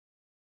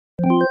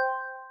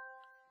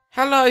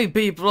Hello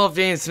people of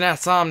the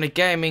internet, I'm the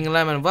Gaming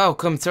Lemon.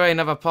 Welcome to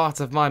another part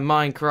of my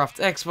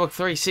Minecraft Xbox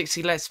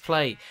 360 Let's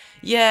Play.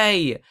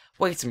 Yay!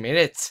 Wait a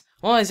minute,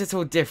 why is it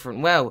all different?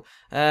 Well,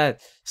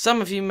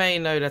 some of you may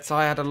know that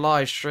I had a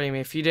live stream.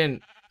 If you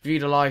didn't view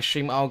the live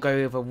stream, I'll go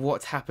over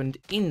what happened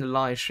in the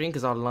live stream,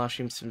 because I'll live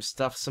stream some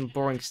stuff, some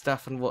boring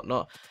stuff and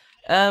whatnot.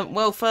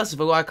 Well, first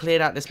of all, I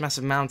cleared out this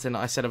massive mountain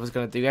that I said I was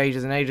going to do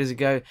ages and ages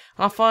ago, and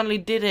I finally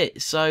did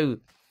it. So,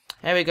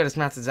 here we go, this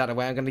mountain's out of the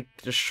way. I'm going to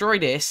destroy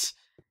this.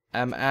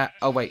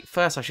 Oh wait,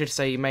 first I should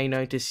say you may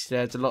notice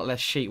there's a lot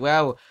less sheep.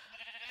 Well,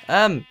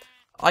 I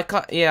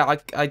can't, yeah,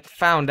 I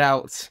found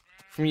out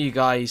from you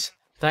guys,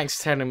 thanks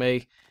for telling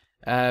me,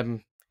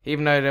 even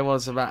though there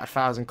was about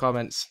 1,000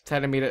 comments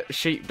telling me that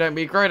sheep don't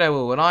be grow their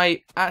wool, and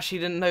I actually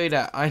didn't know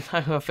that. I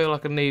know, I feel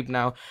like a noob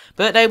now,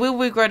 but they will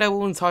regrow their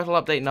wool in Title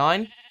Update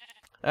 9,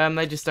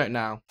 they just don't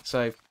now,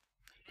 so,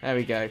 there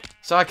we go.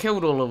 So I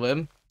killed all of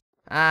them,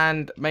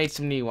 and made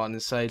some new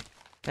ones, so,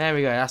 there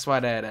we go, that's why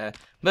they're there.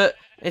 But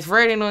it's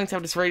really annoying to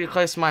have this really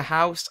close to my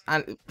house,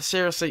 and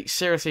seriously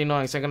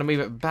annoying, so I'm going to move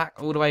it back,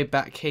 all the way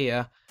back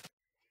here.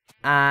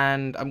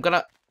 And I'm going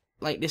to,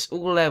 like this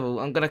all level,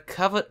 I'm going to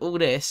cover all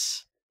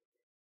this,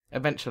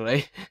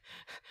 eventually,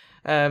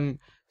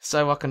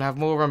 so I can have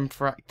more room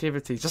for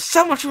activities. There's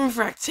so much room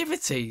for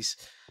activities!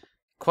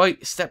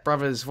 Quote, Step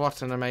Brothers,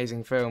 what an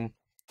amazing film.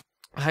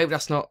 I hope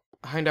that's not,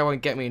 I hope that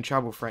won't get me in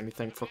trouble for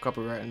anything, for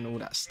copyright and all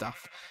that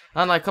stuff.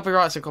 I know,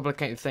 copyright's a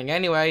complicated thing.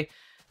 Anyway,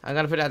 I'm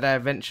going to put that there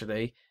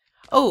eventually.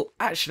 Oh,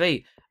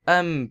 actually,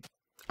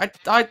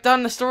 I've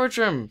done the storage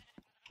room.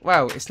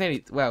 Well, it's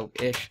nearly, well,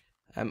 ish.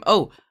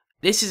 Oh,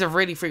 this is a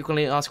really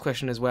frequently asked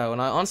question as well,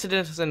 and I answered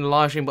this in the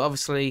live stream, but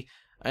obviously,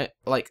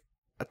 like,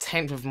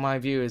 1/10 of my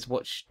viewers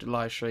watched the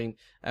live stream,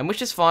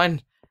 which is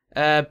fine.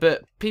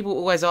 But people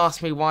always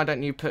ask me, why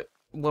don't you put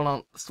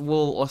wool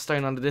or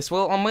stone under this?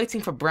 Well, I'm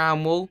waiting for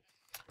brown wool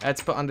to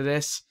put under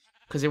this,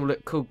 because it will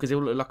look cool, because it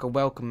will look like a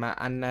welcome mat,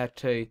 and there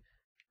too.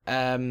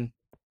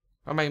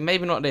 I mean,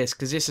 maybe not this,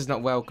 because this is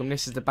not welcome.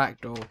 This is the back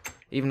door,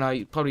 even though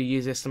you probably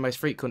use this the most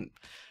frequent.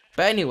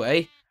 But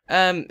anyway,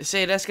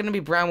 see, there's going to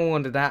be brown wool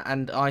under that,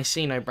 and I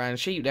see no brown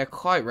sheep. They're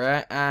quite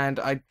rare, and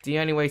the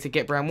only way to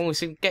get brown wool is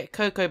to get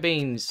cocoa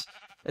beans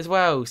as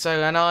well.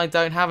 So, and I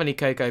don't have any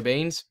cocoa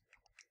beans.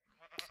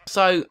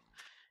 So,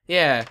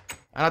 yeah,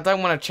 and I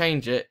don't want to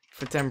change it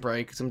for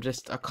temporary, because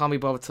I can't be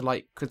bothered to,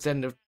 like, because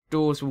then the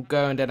doors will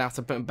go, and then I have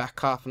to put them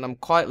back up, and I'm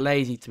quite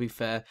lazy, to be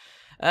fair.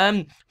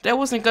 There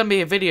wasn't going to be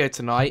a video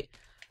tonight,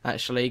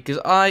 actually, because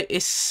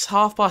it's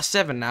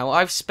 7:30 now.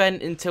 I've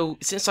spent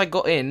since I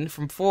got in,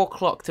 from 4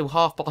 o'clock till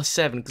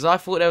 7:30, because I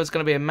thought there was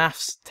going to be a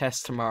maths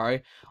test tomorrow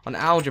on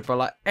algebra,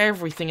 like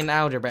everything in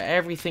algebra,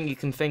 everything you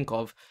can think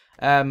of.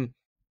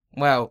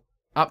 Well,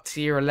 up to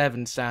year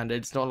 11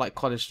 standards, not like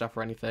college stuff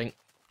or anything.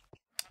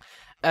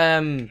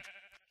 And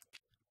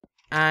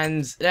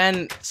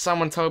then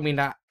someone told me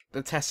that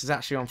the test is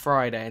actually on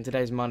Friday, and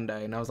today's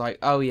Monday, and I was like,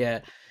 oh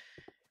yeah.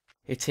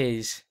 It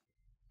is.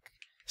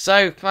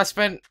 So, I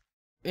spent...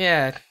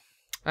 Yeah,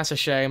 that's a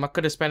shame. I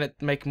could have spent it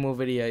making more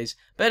videos.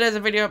 But there's a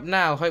video up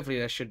now. Hopefully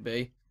there should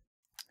be.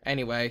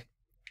 Anyway.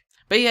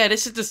 But yeah,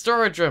 this is the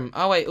storage room.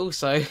 Oh wait,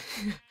 also...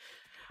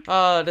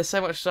 there's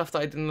so much stuff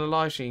that I did in the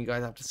live stream you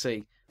guys have to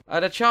see.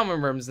 The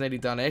enchantment room's nearly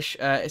done-ish.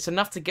 It's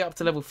enough to get up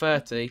to level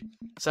 30.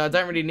 So I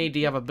don't really need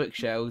the other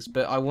bookshelves.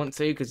 But I want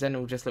to, because then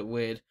it'll just look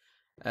weird.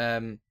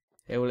 It'll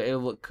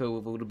look cool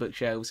with all the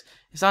bookshelves.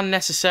 It's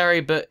unnecessary,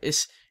 but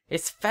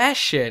it's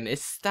fashion,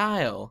 it's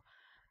style.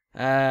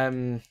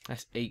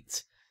 That's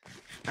 8.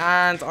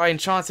 And I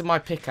enchanted my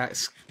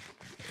pickaxe.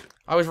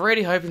 I was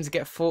really hoping to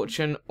get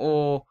fortune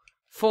or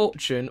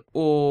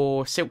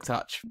silk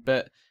touch,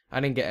 but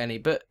I didn't get any.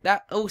 But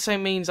that also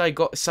means I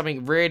got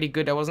something really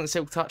good that wasn't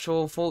silk touch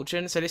or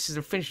fortune. So this is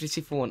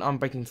Infinity 4 and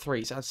Unbreaking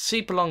 3. So it has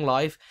super long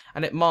life,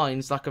 and it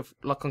mines like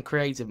on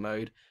creative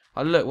mode.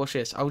 Oh look, watch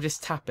this. I'll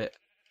just tap it.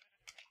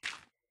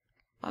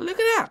 Oh, look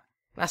at that.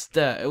 That's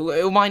dirt.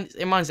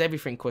 It mines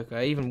everything quicker,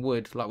 even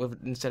wood, like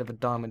instead of a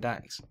diamond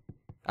axe.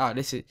 Oh,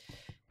 this is...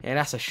 Yeah,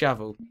 that's a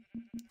shovel.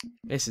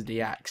 This is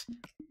the axe.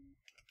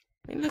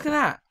 I mean, look at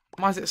that.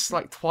 Mines it's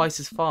like twice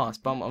as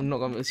fast, but I'm not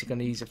obviously going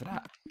to use it for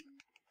that.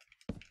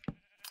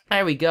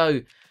 There we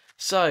go.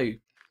 So,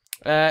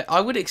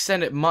 I would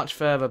extend it much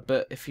further,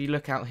 but if you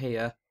look out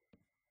here...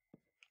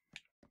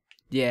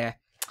 Yeah.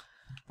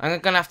 I'm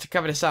going to have to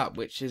cover this up,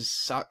 which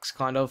sucks,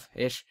 kind of,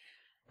 ish.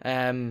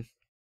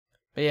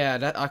 But yeah,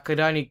 that I could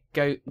only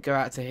go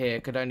out to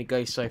here. Could only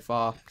go so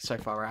far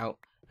out.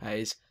 That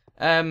is.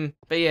 But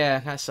yeah,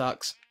 that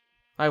sucks.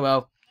 Oh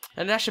well.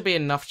 And that should be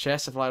enough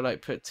chests if I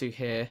like put 2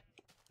 here.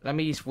 Let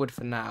me use wood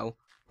for now,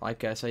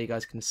 like so you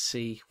guys can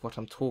see what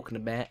I'm talking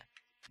about.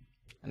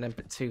 And then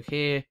put 2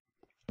 here,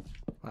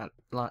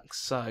 like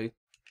so.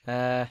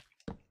 And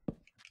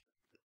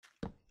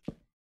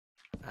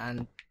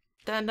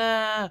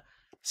then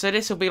so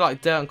this will be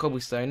like dirt and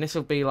cobblestone. This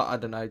will be like, I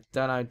don't know,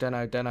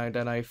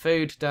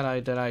 food,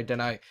 don't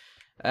know.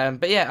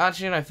 But yeah,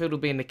 actually no, food will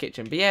be in the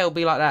kitchen. But yeah, it'll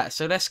be like that.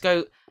 So let's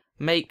go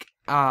make,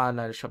 no,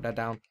 let's chop that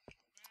down.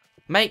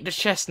 Make the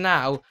chest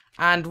now,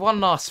 And one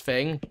last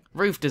thing,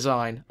 roof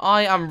design.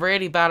 I am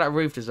really bad at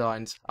roof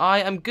designs. I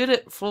am good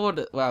at floor,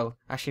 well,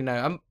 actually no,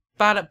 I'm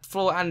bad at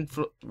floor and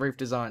roof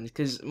designs,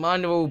 because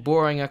mine are all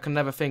boring, I can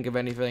never think of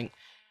anything.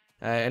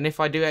 And if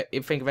I do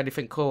think of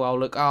anything cool, I'll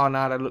look, oh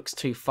no, that looks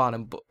too fun,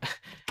 and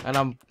and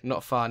I'm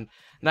not fun.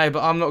 No,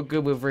 but I'm not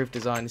good with roof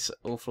designs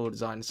or floor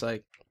design, so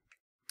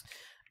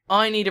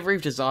I need a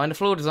roof design. The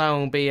floor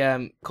design will be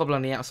cobble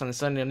on the outside and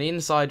sunny on the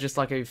inside, just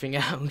like everything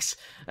else.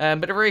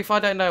 But the roof, I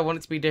don't know, I want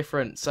it to be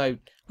different. So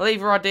leave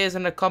your ideas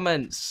in the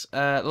comments.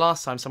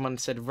 Last time someone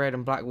said red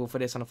and black wall for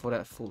this, and I thought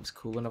that was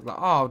cool, and I'm like,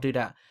 oh, I'll do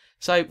that.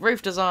 So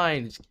roof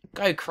designs,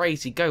 go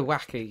crazy, go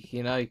wacky,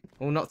 you know.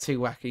 Well, not too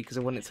wacky, because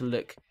I want it to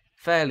look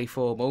fairly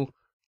formal.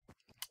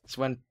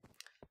 So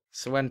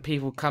when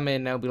people come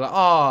in, they'll be like,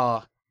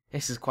 oh,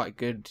 this is quite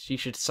good. You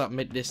should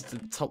submit this to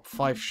the top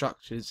 5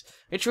 structures,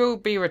 which will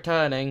be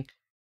returning,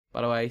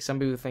 by the way. Some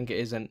people think it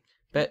isn't,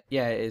 but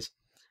yeah, it is.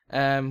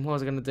 What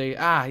was I going to do?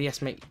 Ah,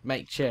 yes,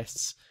 make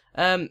chests.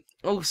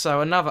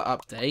 Also, another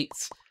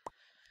update.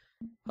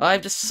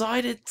 I've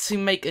decided to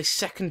make a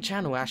second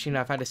channel. Actually,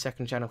 no, I've had a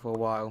second channel for a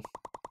while.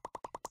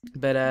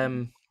 But,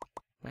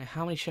 wait,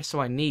 how many chests do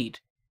I need?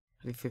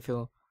 If you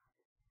feel...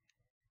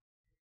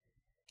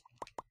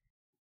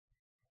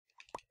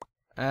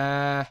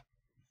 Wait,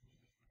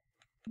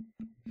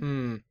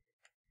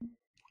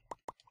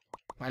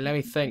 let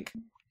me think.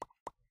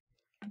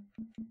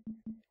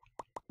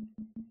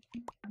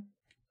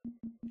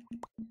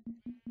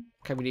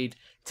 Okay, we need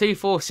 2,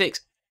 4,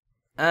 6,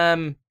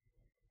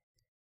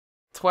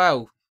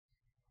 12.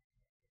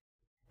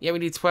 Yeah, we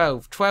need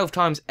 12. 12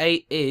 times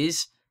 8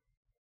 is...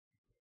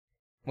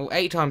 Well,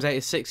 8 times 8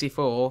 is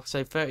 64.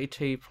 So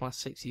 32 plus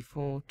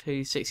 64,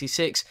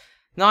 66.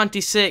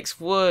 96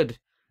 wood.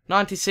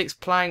 96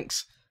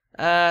 planks.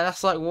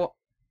 That's like what?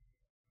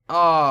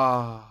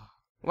 Oh.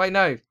 Wait,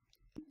 no.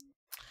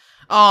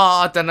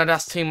 Oh, I don't know.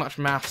 That's too much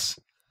maths.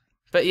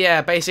 But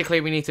yeah, basically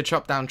we need to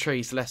chop down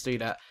trees. So let's do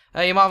that.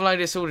 You might have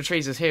noticed all the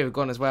trees that's here have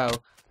gone as well.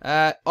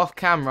 Off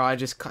camera, I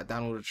just cut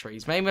down all the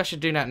trees. Maybe I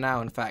should do that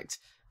now, in fact.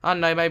 I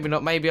don't know, maybe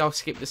not. Maybe I'll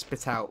skip this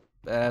bit out.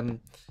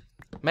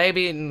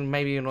 Maybe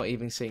you're not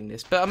even seeing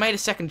this. But I made a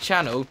second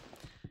channel.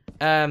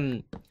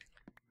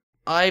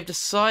 I've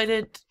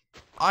decided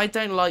I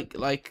don't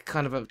like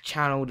kind of a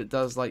channel that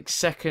does like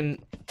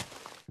second...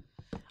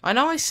 I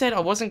know I said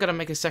I wasn't going to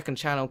make a second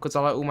channel because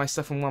I like all my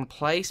stuff in one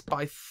place,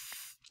 but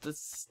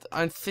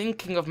I'm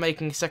thinking of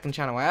making a second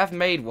channel. I have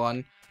made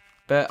one,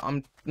 but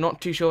I'm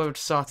not too sure whether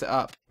to start it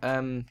up.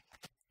 I've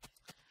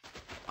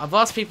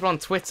asked people on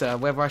Twitter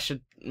whether I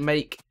should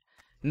make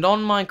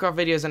non-Minecraft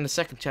videos on the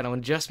second channel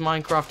and just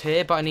Minecraft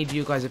here, but I need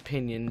you guys'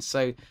 opinions.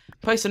 So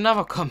post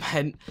another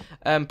comment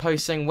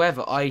posting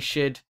whether I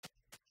should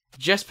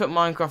just put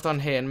Minecraft on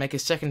here and make a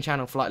second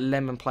channel for like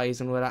Lemon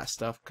Plays and all that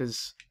stuff,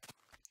 because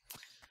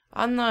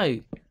I don't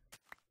know.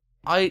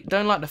 I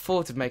don't like the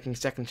thought of making a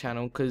second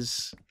channel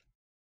because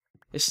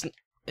it's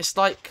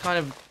like kind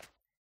of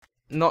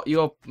not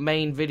your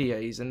main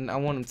videos, and I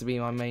want them to be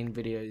my main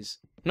videos.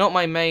 Not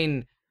my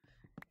main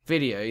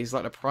videos,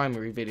 like the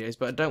primary videos,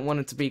 but I don't want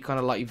them to be kind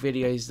of like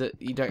videos that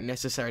you don't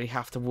necessarily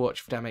have to watch,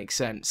 if that makes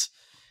sense.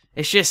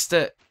 It's just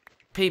that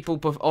people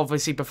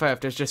obviously prefer if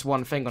there's just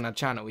one thing on a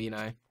channel, you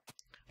know.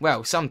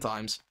 Well,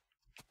 sometimes.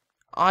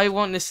 I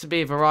want this to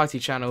be a variety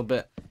channel,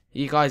 but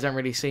you guys don't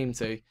really seem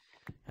to.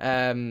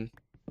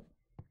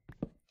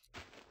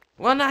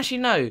 Well, actually,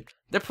 no.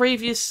 The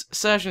previous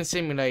Surgeon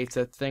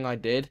Simulator thing I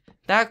did,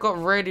 that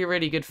got really,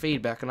 really good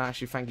feedback, and I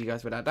actually thank you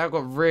guys for that. That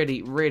got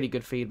really, really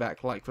good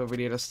feedback, like for a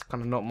video that's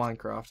kind of not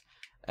Minecraft.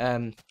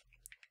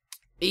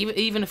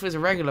 Even if it was a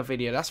regular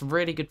video, that's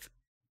really good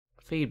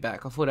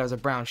feedback. I thought that was a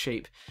brown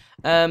sheep.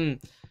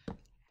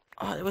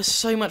 Oh, there was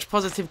so much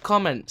positive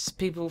comments.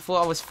 People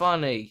thought I was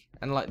funny,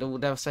 and like they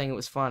were saying it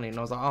was funny, and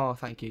I was like, oh,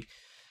 thank you.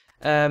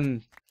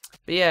 But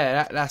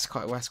yeah, that's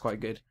quite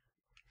good.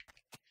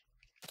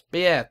 But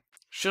yeah,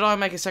 should I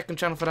make a second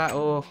channel for that,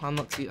 or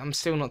I'm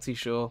still not too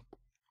sure.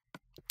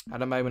 At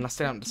the moment, I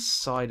still haven't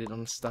decided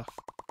on stuff.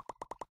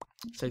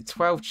 So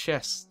 12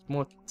 chests,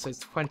 more, so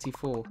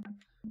 24.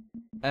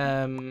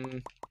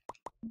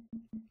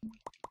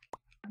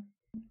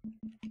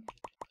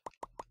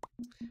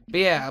 But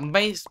yeah, I'm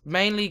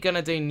mainly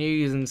gonna do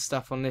news and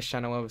stuff on this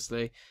channel.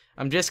 Obviously,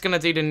 I'm just gonna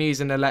do the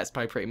news and the Let's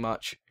Play pretty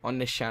much on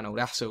this channel.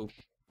 That's all.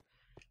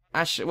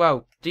 Actually,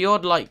 well, the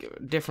odd like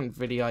different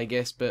video, I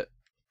guess, but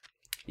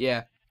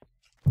yeah.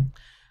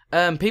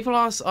 People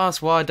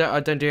ask why I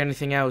don't do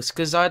anything else,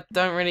 because I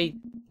don't really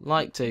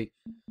like to.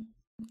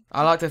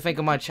 I like to think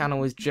of my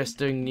channel as just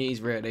doing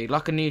news, really,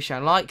 like a news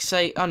channel. Like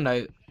say, I don't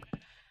know,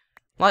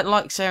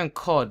 like say on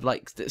COD,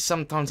 like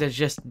sometimes there's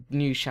just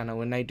news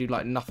channel and they do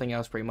like nothing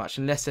else pretty much,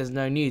 unless there's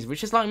no news,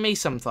 which is like me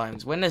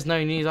sometimes. When there's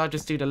no news, I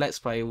just do the Let's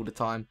Play all the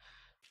time.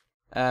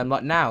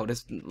 Like now,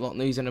 there's not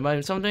news in the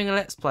moment, so I'm doing a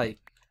Let's Play.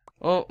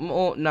 Or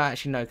no,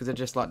 actually no, because I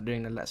just like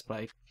doing a Let's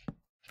Play,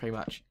 pretty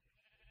much.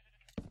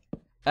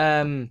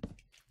 Yeah,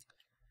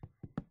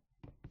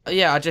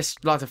 I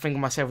just like to think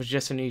of myself as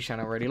just a news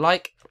channel, really.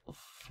 Like,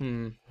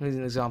 Here's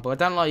an example. I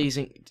don't like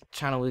using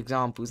channel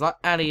examples. Like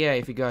Ali A,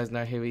 if you guys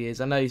know who he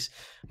is. I know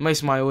most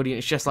of my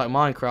audience just like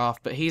Minecraft,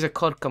 but he's a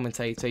COD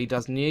commentator. He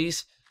does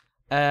news.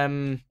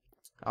 Oh,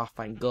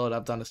 thank God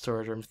I've done a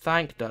storage room.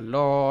 Thank the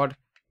Lord.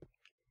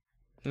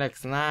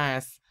 Looks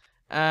nice.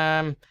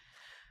 But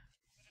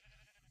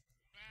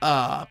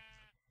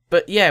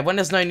yeah, when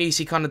there's no news,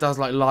 he kind of does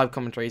like live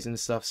commentaries and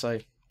stuff. So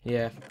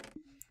yeah,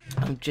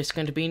 I'm just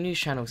going to be a news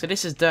channel. So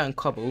this is Dirt and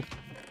Cobble.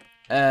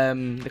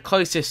 The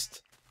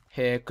closest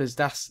here, because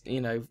that's,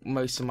 you know,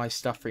 most of my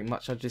stuff pretty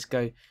much. I'll just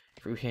go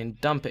through here and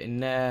dump it in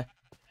there.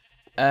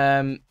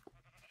 I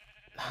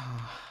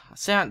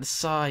haven't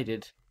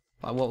decided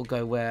like what will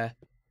go where.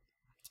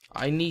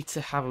 I need to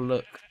have a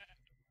look.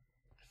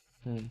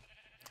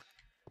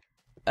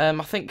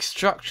 I think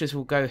structures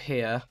will go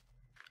here.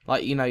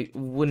 Like, you know,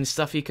 wooden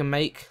stuff you can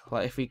make.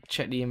 Like if we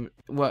check the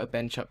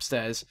workbench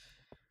upstairs.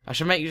 I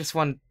should make just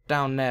one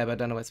down there, but I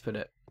don't know where to put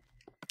it.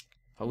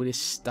 All this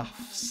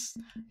stuff.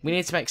 We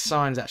need to make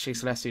signs actually,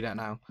 so let's do that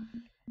now.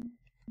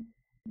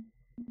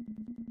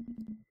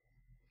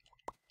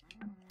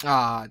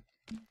 Ah,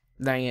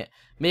 dang it.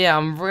 But yeah,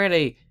 I'm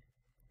really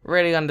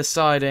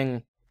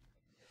undeciding.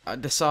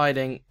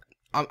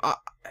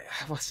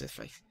 What's this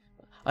face?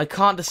 I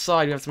can't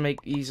decide if I have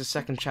to use a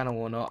second channel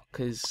or not,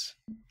 because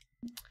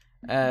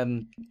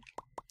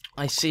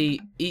I see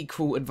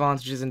equal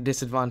advantages and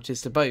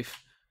disadvantages to both.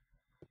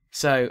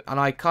 So, and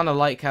I kind of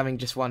like having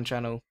just one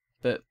channel,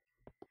 but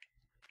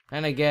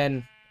and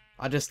again,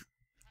 I just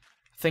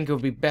think it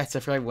would be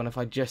better for everyone if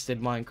I just did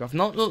Minecraft.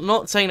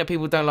 Not saying that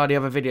people don't like the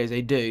other videos,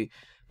 they do.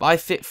 But I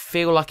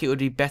feel like it would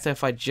be better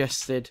if I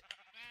just did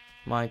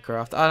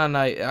Minecraft. I don't know,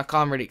 I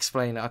can't really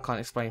explain it. I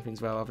can't explain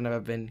things well. I've never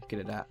been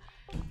good at that.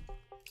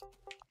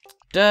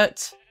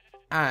 Dirt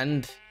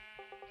and...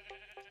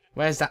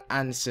 Where's that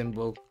and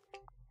symbol?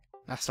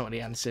 That's not the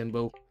and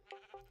symbol.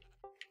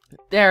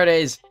 There it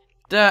is.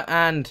 Dirt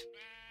and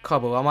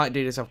cobble. I might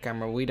do this off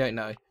camera. We don't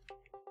know.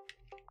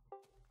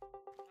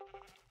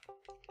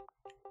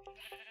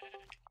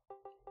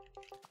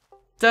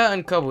 Dirt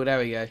and cobble, there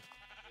we go.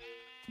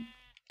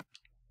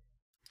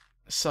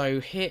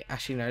 So here,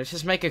 actually no, let's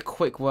just make a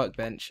quick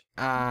workbench.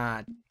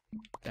 There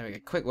we go,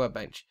 quick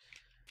workbench.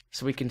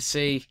 So we can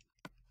see.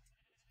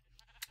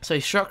 So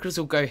structures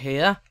will go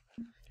here,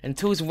 and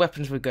tools and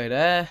weapons will go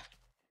there.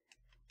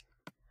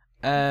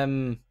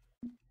 And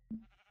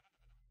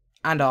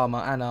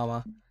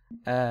armor.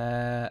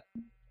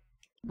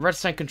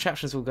 Redstone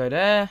contraptions will go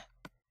there.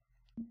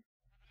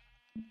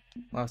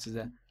 What else is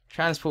there?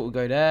 Transport will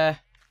go there.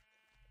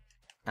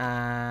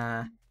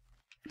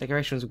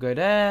 Decorations will go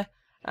there,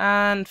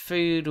 and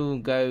food will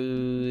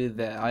go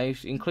there. I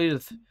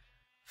included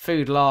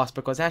food last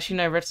because actually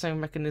no, redstone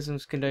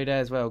mechanisms can go there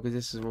as well because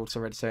this is also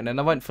redstone, and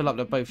I won't fill up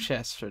the both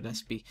chests. So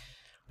let's be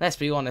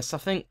honest. I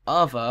think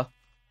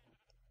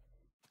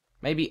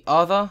maybe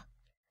other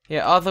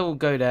will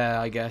go there,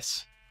 I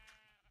guess.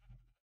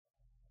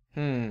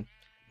 No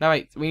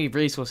wait, we need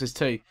resources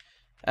too.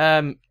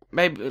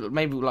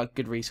 Maybe like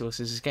good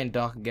resources. It's getting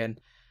dark again.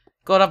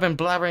 God, I've been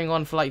blabbering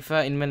on for like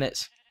 13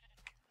 minutes.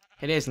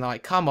 It is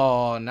night. Come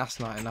on, that's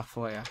not enough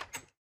for you.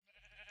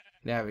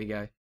 There we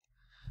go.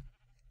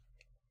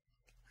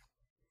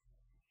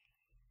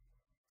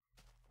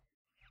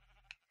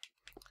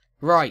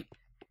 Right.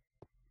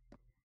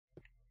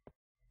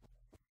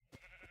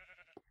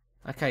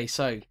 Okay,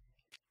 so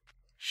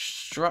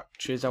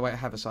structures. Oh wait, I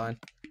have a sign.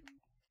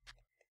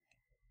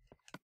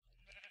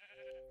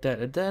 Da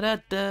da da da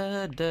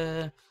da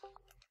da.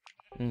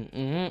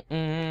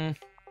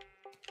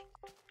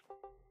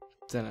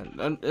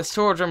 The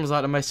storage room is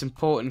like the most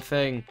important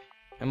thing,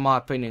 in my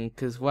opinion,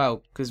 because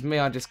me,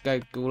 I just go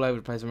all over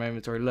the place in my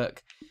inventory.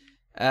 Look,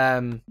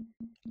 and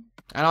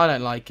I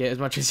don't like it as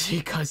much as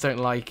you guys don't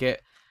like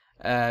it.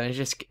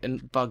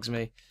 It bugs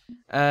me.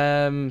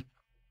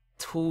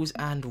 Tools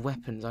and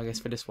weapons, I guess,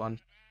 for this one.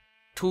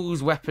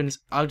 Tools, weapons.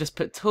 I'll just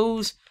put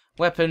tools,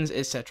 weapons,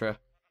 etc.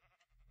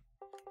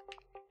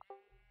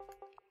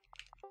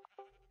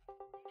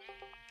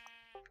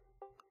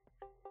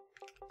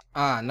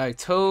 No,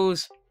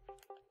 tools.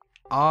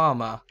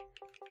 Armor.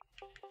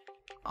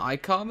 I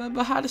can't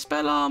remember how to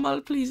spell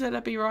armor. Please let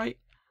that be right.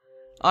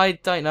 I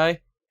don't know.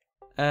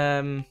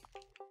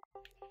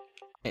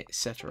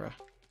 Etc.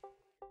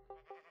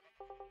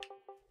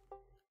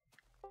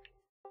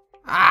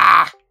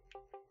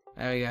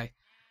 There we go.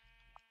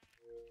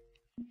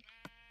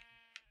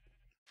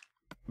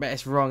 Bet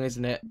it's wrong,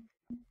 isn't it?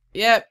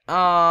 Yep.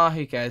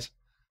 Who cares?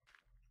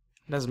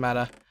 Doesn't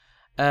matter.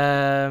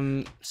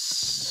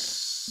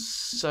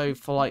 So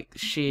for like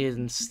shears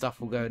and stuff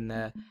will go in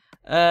there.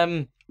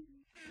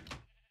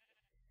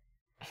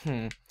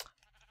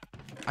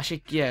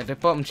 Actually, yeah, the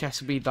bottom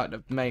chest will be like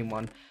the main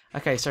one.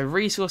 Okay, so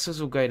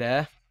resources will go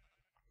there.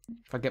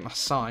 If I get my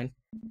sign.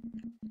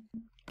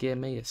 Give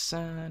me a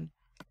sign.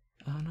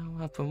 I know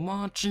I've been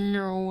watching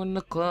you in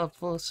the club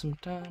for some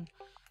time.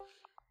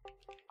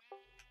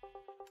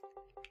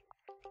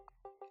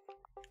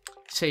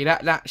 See,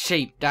 that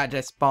sheep,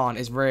 that barn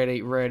is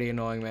really, really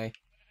annoying me.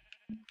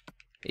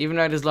 Even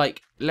though there's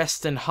like less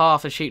than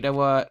half the sheep there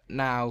were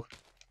now,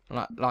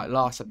 like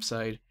last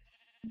episode.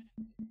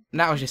 And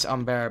that was just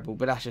unbearable,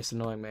 but that's just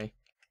annoying me.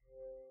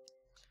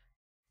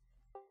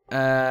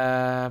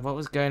 What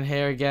was going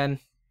here again?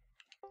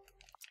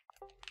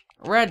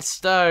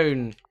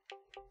 Redstone!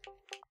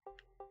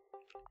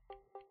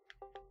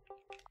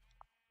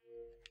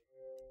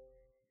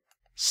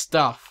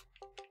 Stuff.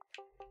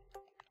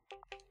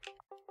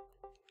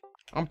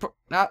 I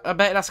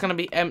bet that's gonna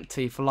be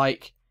empty for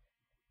like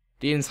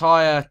the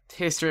entire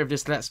history of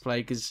this Let's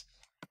Play, because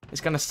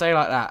it's gonna stay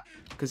like that.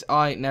 Because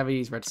I never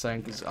use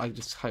redstone, because I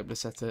just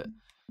hopeless at it.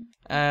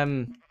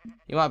 You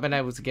might have been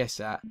able to guess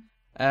that.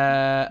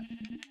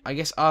 I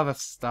guess other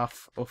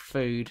stuff or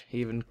food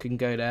even can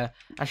go there.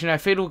 Actually, no,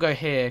 food will go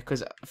here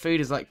because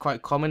food is like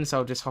quite common, so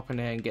I'll just hop in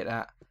here and get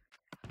that.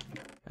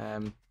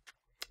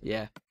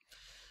 Yeah.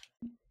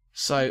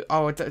 So,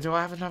 oh, do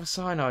I have another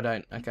sign? No, I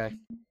don't. Okay.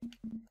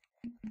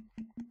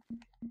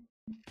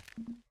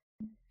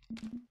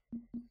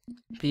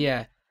 But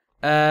yeah,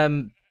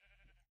 I'm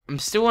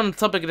still on the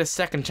topic of the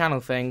second channel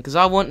thing because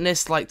I want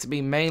this like to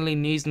be mainly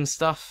news and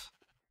stuff,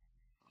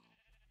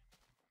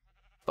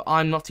 but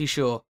I'm not too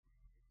sure.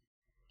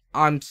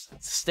 I'm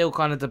still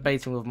kind of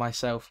debating with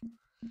myself.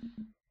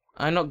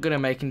 I'm not good at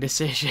making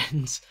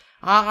decisions.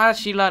 I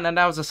actually learned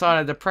that was a sign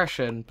of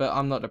depression, but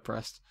I'm not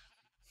depressed.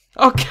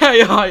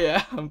 Okay,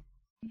 I am.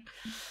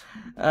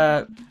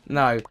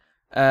 No.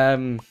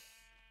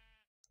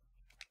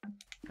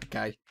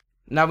 Okay.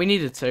 No, we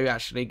needed to,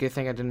 actually. Good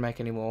thing I didn't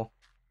make any more.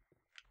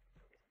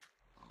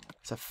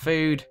 So,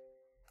 food.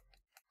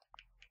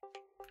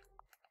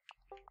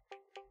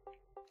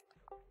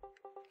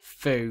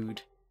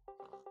 Food.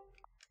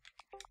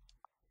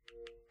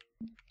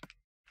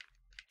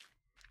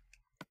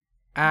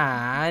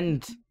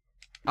 And...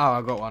 oh,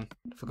 I got one.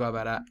 Forgot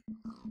about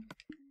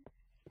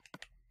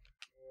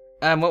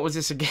that. What was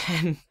this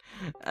again?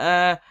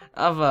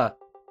 Other...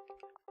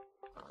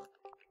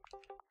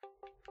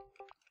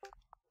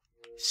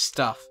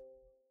 stuff.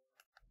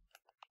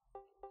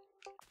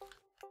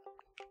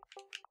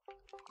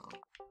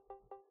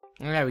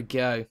 There we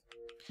go.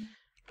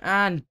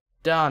 And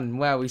done.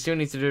 Well, we still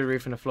need to do the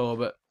roof and the floor,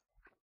 but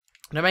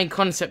the main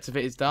concept of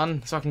it is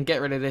done, so I can get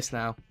rid of this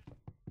now.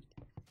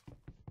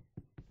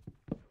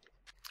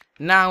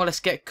 Now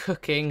let's get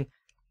cooking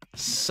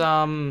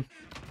some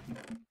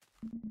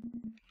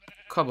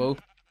cobble,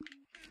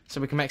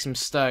 so we can make some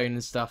stone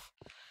and stuff.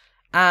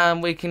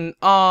 And we can...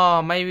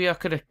 oh, maybe I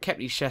could have kept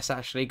these chests,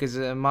 actually, because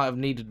I might have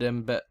needed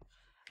them, but...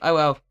 oh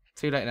well,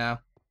 too late now.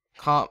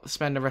 Can't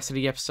spend the rest of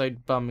the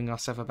episode bumming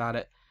ourselves about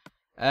it.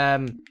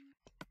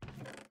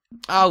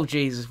 Oh,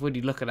 Jesus, would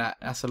you look at that?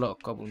 That's a lot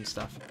of cobble and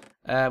stuff.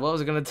 What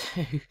was I going to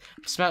do?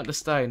 Smelt the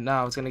stone. No,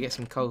 I was going to get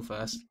some coal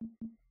first.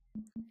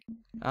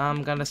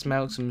 I'm going to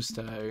smelt some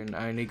stone.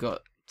 I only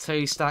got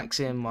 2 stacks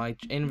in my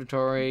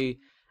inventory.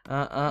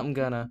 I'm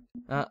gonna...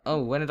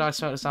 oh, when did I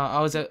smelt the stone?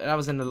 I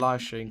was in the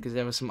live stream because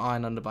there was some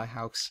iron under my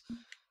house.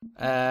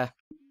 There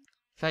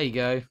you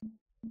go.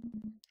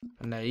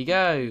 And there you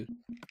go.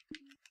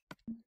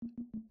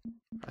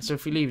 So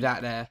if we leave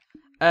that there,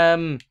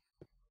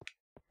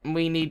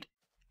 we need...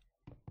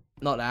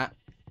 not that.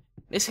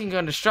 This can go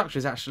into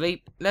structures,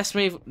 actually. Let's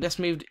move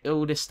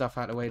all this stuff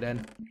out of the way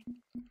then.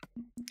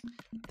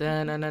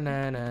 And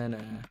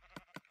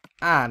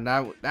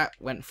that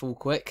went full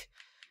quick.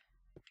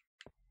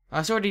 I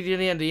was already near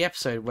the end of the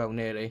episode. Well,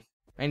 nearly.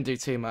 I didn't do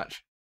too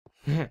much.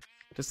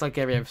 Just like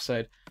every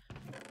episode.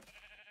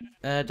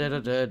 Ah,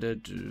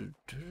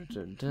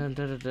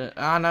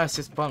 no, it's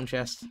just bottom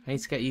chest. I need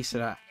to get used to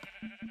that.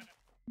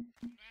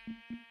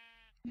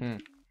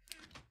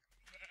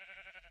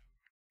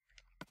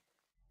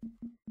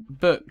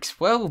 Books.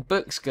 Where will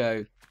books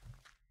go?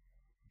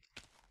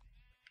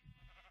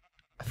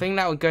 I think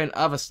that would go in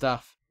other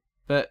stuff.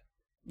 But,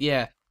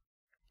 yeah.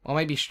 Or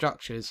maybe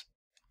structures.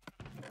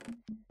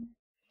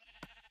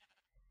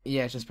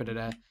 Yeah, just put it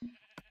there.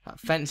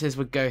 Fences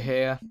would go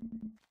here.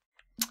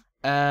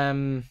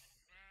 Like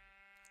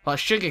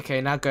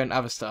sugarcane, now go in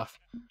other stuff.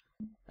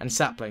 And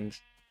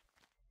saplings.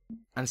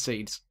 And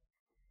seeds.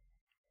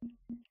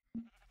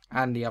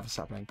 And the other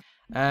sapling.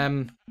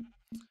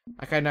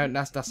 Okay, no,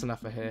 that's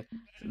enough for here.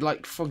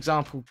 Like, for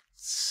example,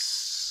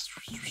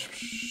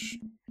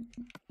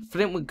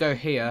 flint would go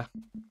here.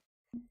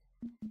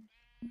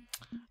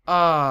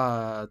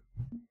 Yeah,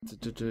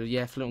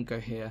 flint would go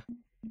here.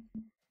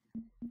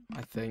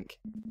 I think.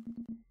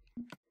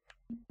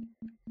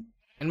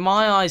 In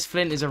my eyes,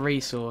 flint is a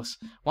resource.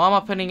 Why am I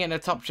putting it in the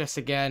top chest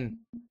again?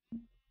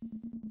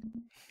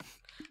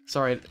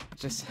 Sorry,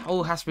 just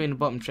all has to be in the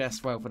bottom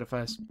chest. Well, for the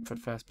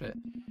first bit.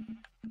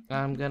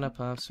 I'm gonna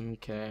pop some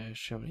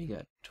cash. Only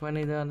got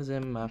 $20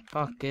 in my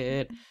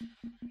pocket.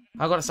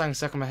 I got a song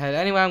stuck in my head.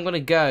 Anyway, I'm gonna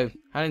go.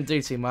 I didn't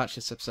do too much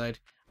this episode.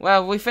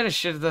 Well, we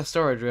finished the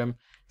storage room.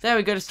 There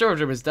we go. The storage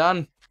room is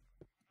done.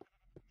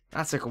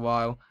 That took a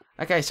while.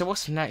 Okay, so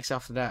what's next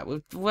after that?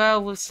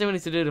 Well, we'll still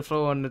need to do the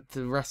floor and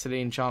the rest of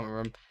the enchantment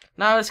room.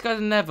 No, let's go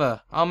to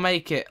Nether. I'll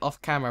make it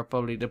off camera,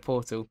 probably, the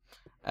portal.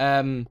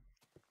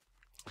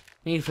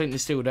 We need flint and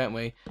steel, don't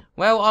we?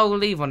 Well, I will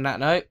leave on that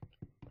note.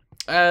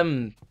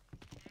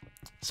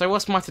 So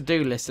what's my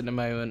to-do list at the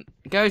moment?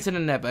 Go to the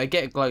Nether,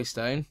 get a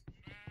glowstone.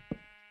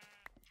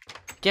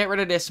 Get rid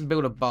of this and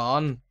build a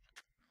barn.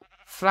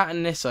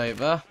 Flatten this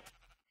over.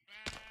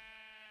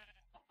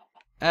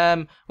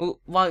 Well,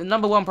 my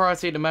number one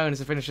priority at the moment is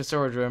to finish the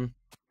storage room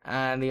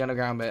and the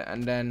underground bit,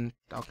 and then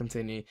I'll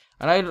continue.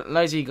 I know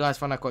loads of you guys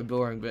find that quite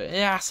boring, but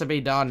it has to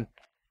be done.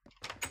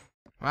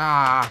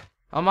 I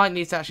might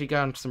need to actually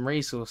go on some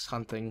resource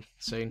hunting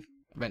soon,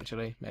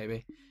 eventually,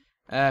 maybe.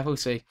 We'll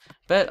see.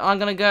 But I'm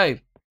gonna go.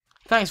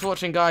 Thanks for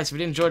watching, guys. If you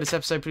did enjoy this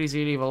episode, please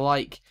do leave a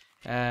like.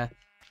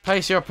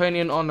 Post your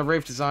opinion on the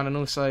roof design, and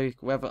also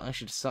whether I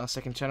should start a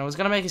second channel. I was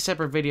gonna make a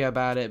separate video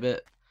about it,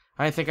 but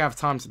I don't think I have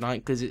time tonight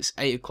because it's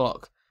 8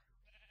 o'clock.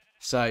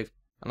 So,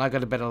 and I go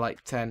to bed at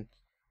like 10.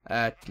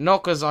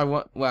 Not because I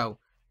want. Well,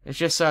 it's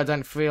just so I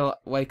don't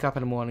wake up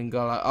in the morning and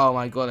go like, oh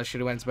my god, I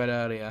should have went to bed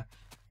earlier.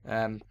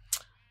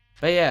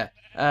 But yeah,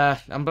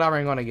 I'm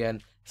blabbering on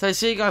again. So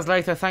see you guys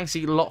later. Thanks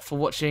a lot for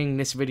watching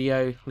this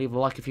video. Leave a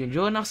like if you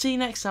enjoyed, and I'll see you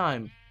next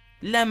time.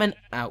 Lemon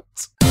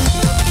out.